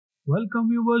Welcome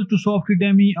viewers to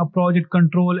SoftEdemy, a project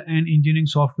control and engineering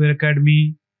software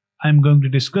academy. I'm going to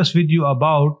discuss with you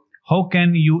about how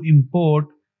can you import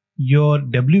your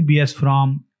WBS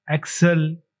from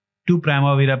Excel to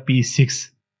Primavera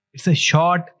P6. It's a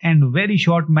short and very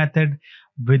short method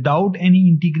without any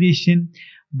integration,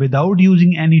 without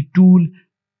using any tool.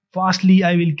 Fastly,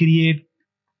 I will create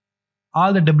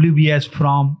all the WBS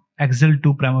from Excel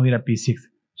to Primavera P6.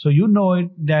 So you know it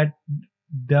that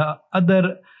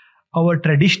our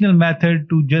traditional method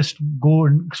to just go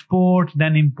and export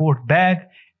then import back,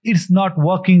 it's not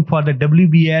working for the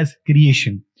WBS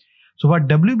creation. So for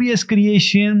WBS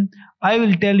creation, I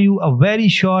will tell you a very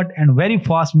short and very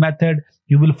fast method.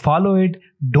 You will follow it.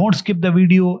 Don't skip the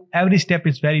video. Every step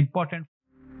is very important.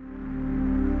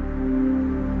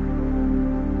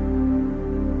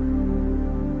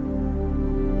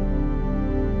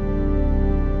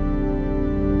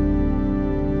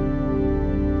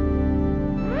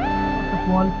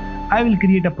 I will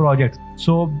create a project.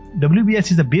 So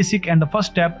WBS is the basic, and the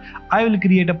first step, I will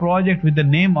create a project with the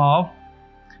name of,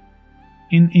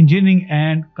 in engineering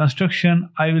and construction,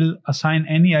 I will assign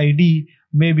any ID.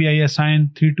 Maybe I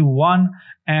assign 321,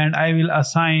 and I will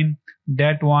assign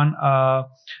that one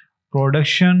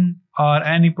production or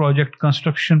any project,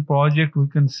 construction project. We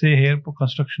can say here for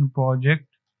construction project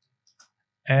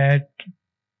at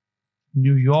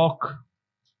New York.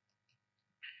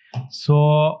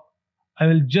 So I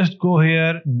will just go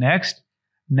here, next.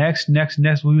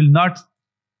 We will not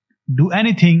do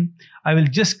anything. I will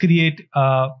just create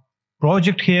a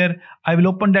project here. I will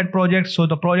open that project. So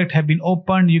the project have been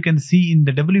opened. You can see in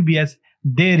the WBS,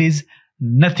 there is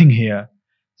nothing here.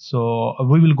 So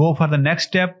we will go for the next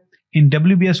step. In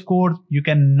WBS code, you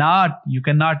cannot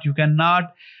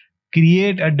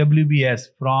create a WBS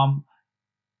from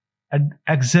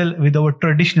Excel with our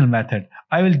traditional method.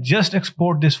 I will just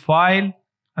export this file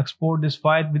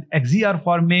with XZR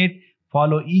format,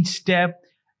 follow each step,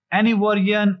 any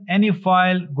version, any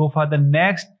file, go for the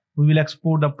next. We will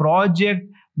export the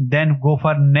project, then go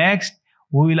for next.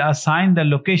 We will assign the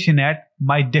location at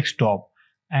my desktop,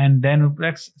 and then we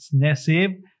press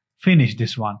save, finish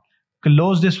this one,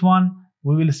 close this one.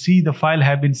 We will see the file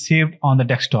have been saved on the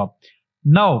desktop.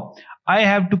 Now I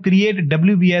have to create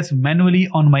WBS manually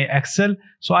on my Excel.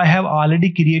 So I have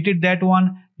already created that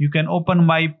one. You can open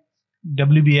my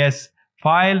WBS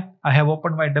file. I have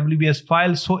opened my WBS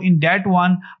file. So in that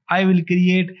one, I will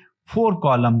create 4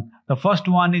 columns. The first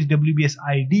one is WBS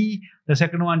ID. The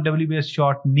second one, WBS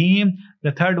short name.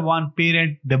 The third one,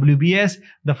 parent WBS.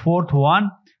 The fourth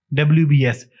one,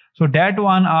 WBS. So that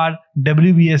one are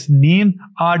WBS name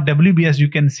or WBS. You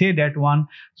can say that one.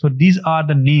 So these are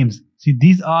the names. See,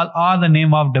 these all are the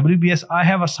name of WBS. I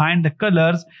have assigned the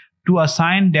colors to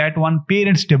assign that one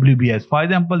parent's WBS. For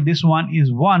example, this one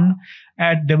is 1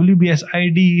 at WBS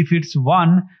ID. If it's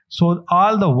 1, so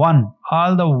all the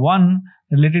one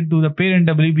related to the parent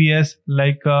WBS,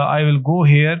 like I will go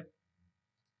here.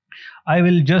 I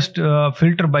will just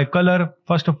filter by color.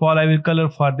 First of all, I will color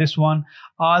for this one.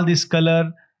 All this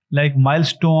color like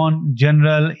milestone,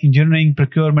 general, engineering,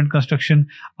 procurement, construction,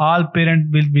 all parent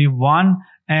will be 1.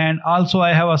 And also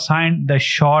I have assigned the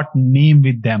short name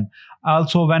with them.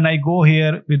 Also, when I go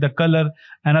here with the color,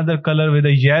 another color with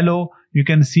a yellow, you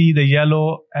can see the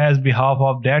yellow as behalf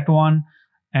of that one.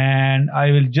 And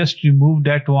I will just remove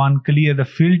that one, clear the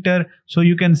filter. So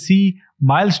you can see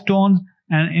milestones,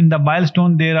 and in the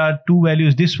milestone, there are 2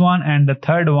 values, this one and the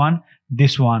third one,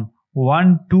 this one.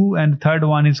 1, 2, and the third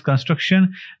one is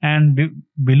construction. And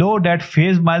below that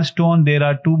phase milestone, there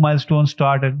are 2 milestones,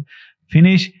 start and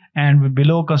finish. And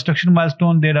below construction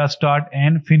milestone, there are start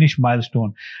and finish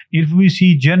milestone. If we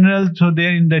see general, so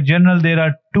there in the general, there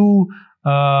are 2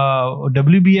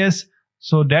 WBS.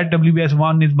 So that WBS,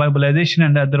 one is mobilization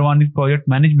and the other one is project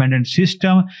management and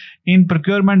system. In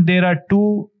procurement, there are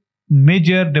 2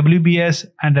 major WBS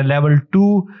and the level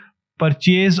 2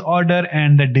 purchase order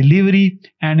and the delivery.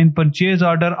 And in purchase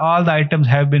order, all the items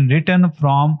have been written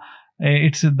from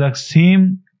it's the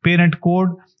same parent code.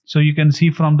 So you can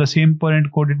see from the same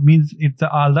parent code, it means it's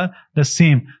all the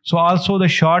same. So also the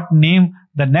short name,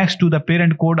 the next to the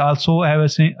parent code also have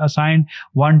assigned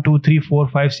 1, 2, 3, 4,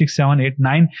 5, 6, 7, 8,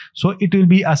 9. So it will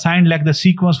be assigned like the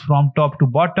sequence from top to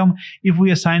bottom. If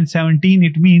we assign 17,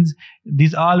 it means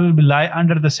these all will be lie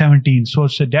under the 17. So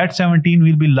that 17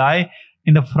 will be lie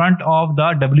in the front of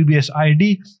the WBS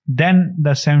ID, then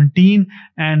the 17,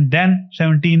 and then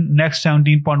 17, next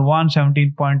 17.1,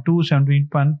 17.2,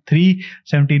 17.3,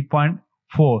 17.4,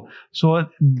 4. So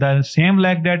the same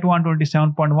like that one,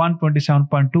 27.1,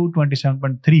 27.2,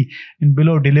 27.3 in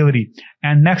below delivery.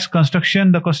 And next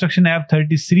construction, the construction have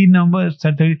 33 numbers,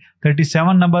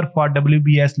 37 number for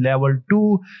WBS level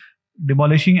 2.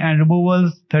 Demolishing and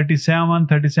removals 37,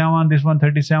 37, this one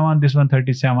 37, this one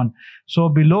 37. So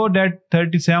below that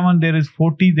 37 there is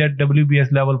 40, that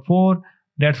WBS level 4,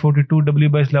 that's 42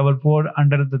 WBS level 4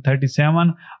 under the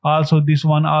 37. Also this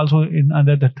one also in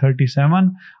under the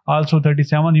 37. Also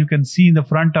 37 you can see in the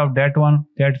front of that one,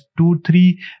 that's 2,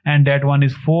 3, and that one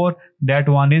is 4. That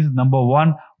one is number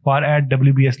 1 for at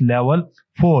WBS level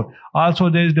 4.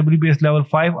 Also there is WBS level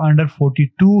 5 under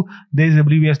 42. There is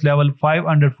WBS level 5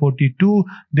 under 42.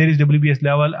 There is WBS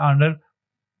level under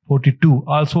 42.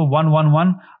 Also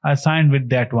 111 assigned with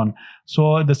that one.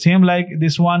 So the same like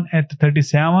this one at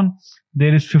 37.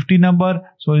 There is 50 number.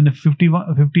 So in the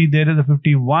 50 there is a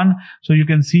 51. So you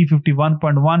can see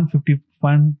 51.1,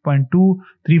 51.2,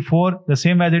 3, 4. The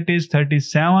same as it is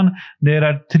 37. There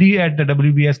are 3 at the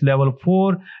WBS level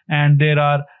 4 and there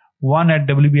are 1 at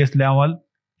WBS level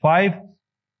 5.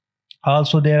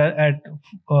 Also there are at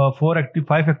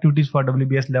 5 activities for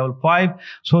WBS level 5.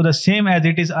 So the same as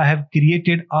it is, I have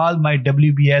created all my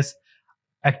WBS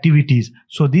activities.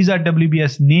 So these are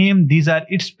WBS name, these are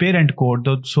its parent code.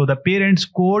 So the parent's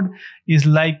code is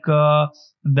like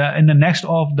in the next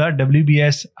of the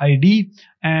WBS ID,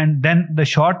 and then the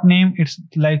short name it's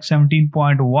like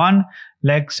 17.1,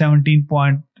 like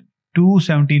 17.2,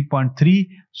 17.3.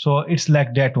 So it's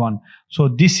like that one. So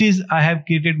this is, I have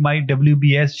created my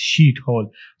WBS sheet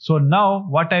hole. So now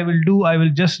what I will do, I will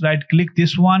just right click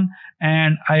this one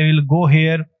and I will go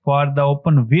here for the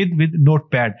open with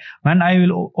Notepad. When I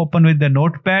will open with the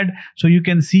Notepad, so you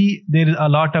can see there is a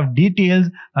lot of details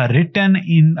written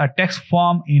in a text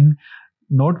form in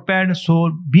Notepad.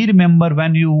 So be remember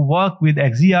when you work with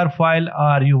XZR file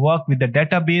or you work with the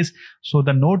database, so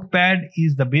the Notepad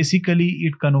is the basically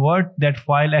it convert that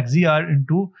file XZR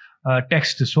into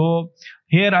text. So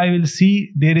here I will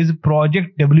see there is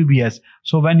project WBS.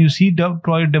 So when you see the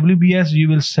project WBS, you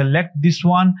will select this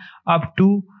one up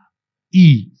to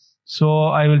E. So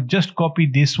I will just copy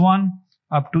this one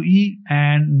up to E,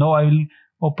 and now I will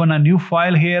open a new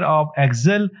file here of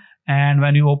Excel. And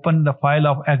when you open the file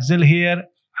of Excel here,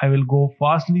 I will go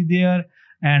fastly there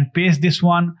and paste this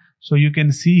one. So you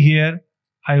can see here,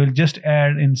 I will just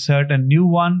add, insert a new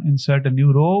one, insert a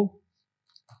new row.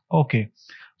 Okay.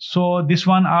 So this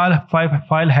one, all 5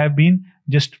 file have been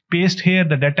just paste here.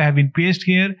 The data have been pasted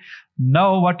here.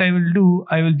 Now what I will do,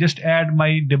 I will just add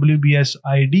my WBS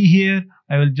ID here.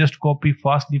 I will just copy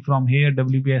fastly from here,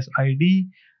 WBS ID.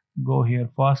 Go here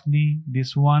fastly,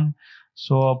 this one.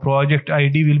 So project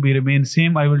ID will be remain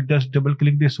same. I will just double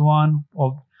click this one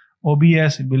of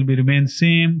OBS. It will be remain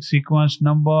same. Sequence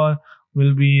number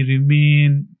will be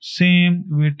remain same.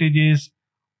 Weightages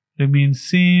remain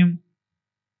same.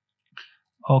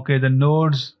 Okay, the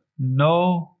nodes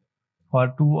no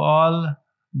for to all.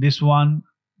 This one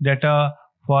data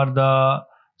for the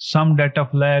sum data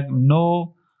flag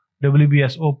no.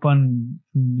 WBS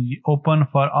open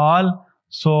for all.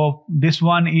 So this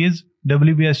one is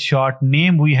WBS short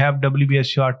name. We have WBS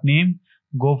short name.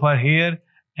 Go for here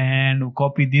and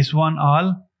copy this one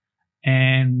all,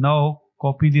 and now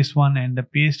copy this one and the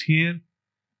paste here.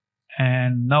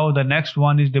 And now the next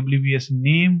one is WBS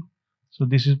name. So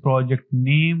this is project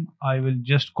name. I will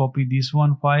just copy this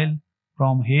one file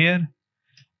from here,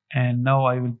 and now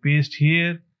I will paste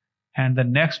here. And the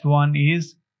next one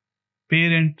is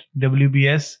parent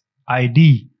WBS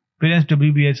ID. Parent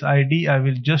WBS ID, I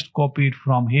will just copy it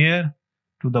from here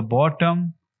to the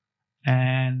bottom,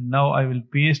 and now I will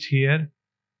paste here.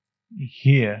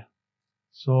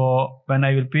 So when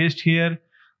I will paste here,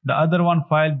 the other one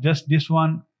file, just this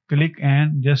one, click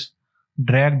and just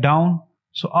drag down.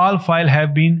 So all file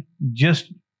have been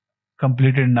just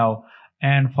completed now.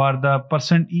 And for the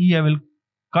 %E, I will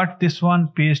cut this one,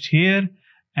 paste here,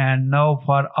 and now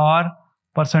for R,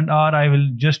 %R, I will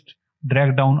just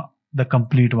drag down the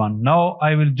complete one. Now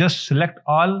I will just select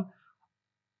all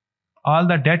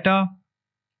the data,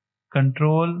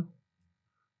 control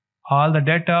all the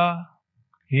data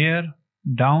here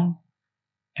down,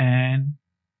 and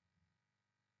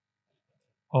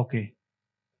okay.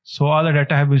 So all the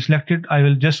data have been selected. I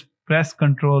will just press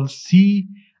Ctrl C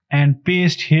and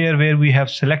paste here where we have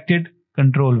selected,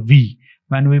 Ctrl V.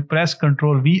 When we press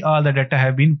Ctrl V, all the data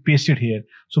have been pasted here.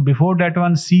 So before that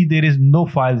one, see there is no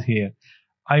files here.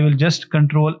 I will just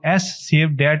Ctrl S,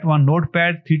 save that one,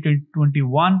 Notepad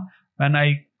 321. When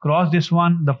I cross this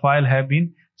one, the file have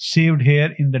been saved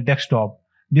here in the desktop.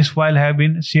 This file have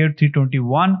been saved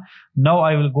 321. Now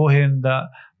I will go here in the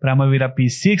Primavera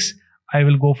P6. I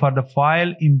will go for the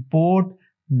file, import,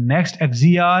 next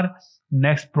XZR,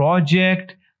 next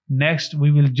project, next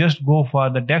we will just go for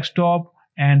the desktop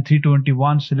and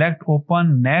 321, select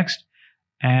open, next,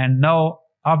 and now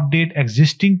update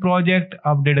existing project,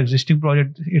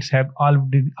 it's have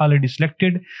already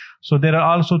selected. So there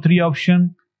are also three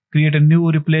options: create a new,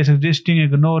 replace existing,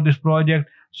 ignore this project.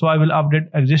 So I will update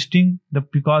existing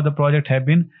because the project have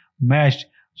been matched.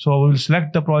 So we will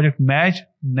select the project match,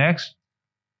 next.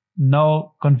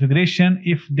 Now configuration,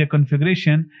 if the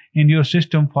configuration in your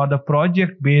system for the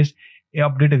project based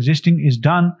update existing is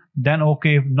done, then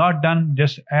okay. If not done,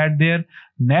 just add there,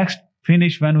 next,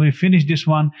 finish. When we finish this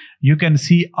one, you can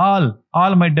see all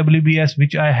my WBS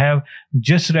which I have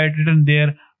just written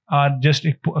there are just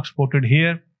exported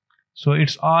here. So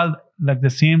it's all like the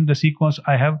same, the sequence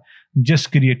I have just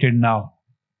created now.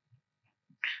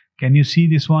 Can you see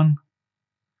this one?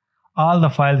 All the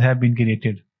files have been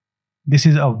created. This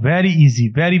is a very easy,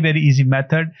 very easy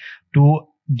method to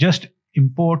just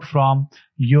import from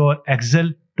your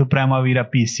Excel to Primavera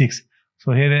P6.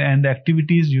 So here and the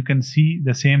activities, you can see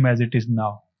the same as it is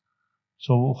now.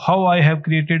 So how I have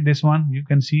created this one, you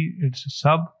can see it's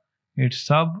sub,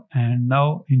 and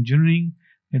now engineering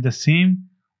is the same.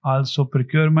 Also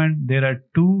procurement, there are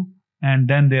two, and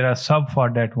then there are sub for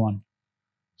that one.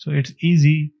 So it's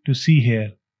easy to see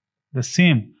here the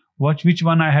same. Watch which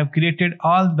one I have created.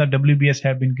 All the WBS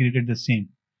have been created the same.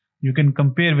 You can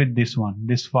compare with this one,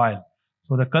 this file.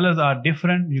 So the colors are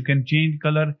different. You can change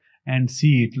color and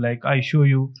see it. Like I show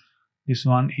you, this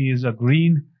one is a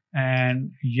green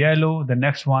and yellow. The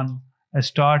next one, a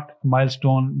start,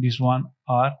 milestone, this one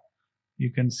are,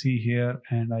 you can see here,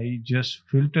 and I just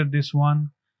filter this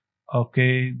one.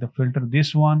 Okay, the filter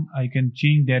this one, I can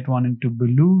change that one into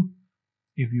blue.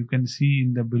 If you can see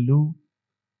in the blue.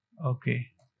 Okay,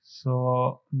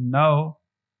 so now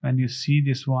when you see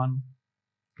this one,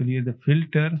 clear the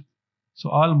filter. So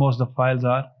almost the files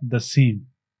are the same.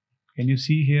 Can you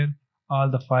see here? All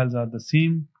the files are the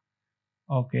same.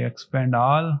 Okay, expand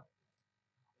all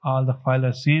the files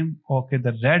are same. Okay,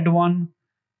 the red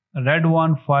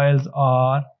one files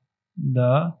are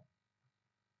the,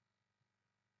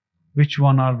 which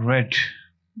one are red?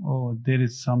 Oh, there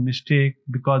is some mistake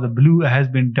because the blue has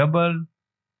been doubled.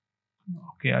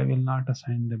 Okay, I will not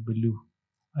assign the blue.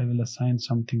 I will assign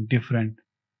something different.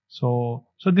 So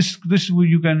this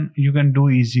you can do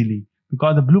easily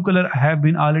because the blue color have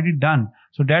been already done.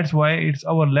 So that's why it's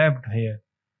overlapped here.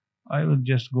 I will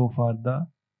just go for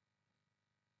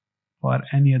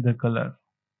any other color.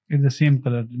 It's the same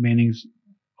color meanings.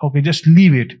 Okay, just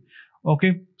leave it.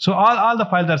 Okay, so all the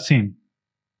files are same.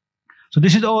 So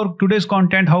this is our today's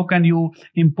content. How can you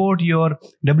import your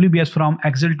WBS from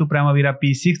Excel to Primavera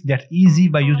P6? That's easy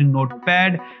by using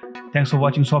Notepad. Thanks for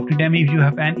watching SoftEdemy. If you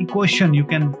have any question, you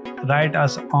can write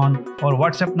us on our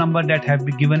WhatsApp number that have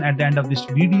been given at the end of this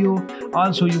video.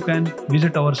 Also, you can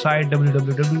visit our site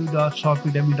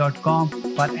www.softedemy.com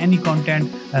for any content.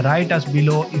 Write us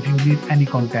below if you need any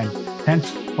content.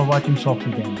 Thanks for watching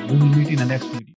SoftEdemy. We will meet in the next video.